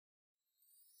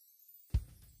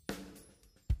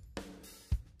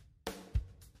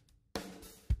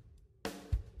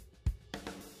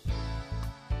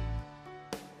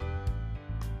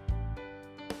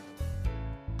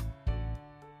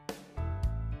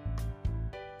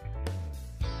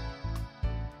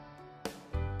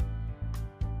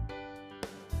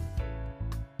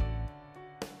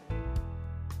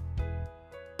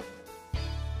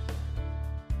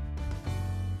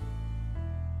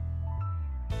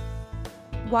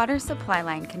Water supply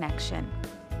line connection.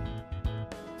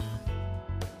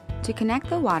 To connect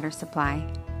the water supply,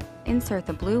 insert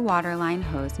the blue water line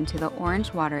hose into the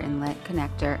orange water inlet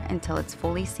connector until it's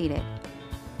fully seated.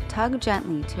 Tug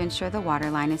gently to ensure the water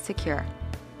line is secure.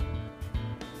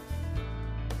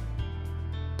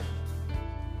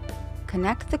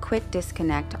 Connect the quick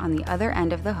disconnect on the other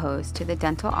end of the hose to the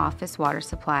dental office water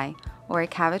supply or a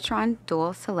Cavitron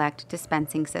dual select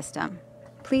dispensing system.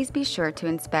 Please be sure to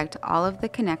inspect all of the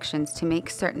connections to make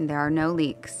certain there are no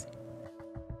leaks.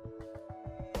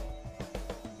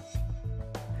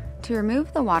 To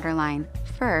remove the water line,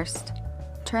 first,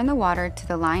 turn the water to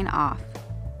the line off.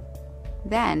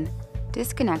 Then,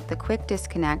 disconnect the quick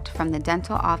disconnect from the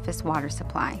dental office water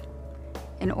supply.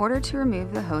 In order to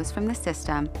remove the hose from the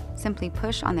system, simply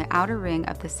push on the outer ring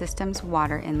of the system's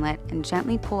water inlet and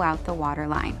gently pull out the water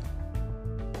line.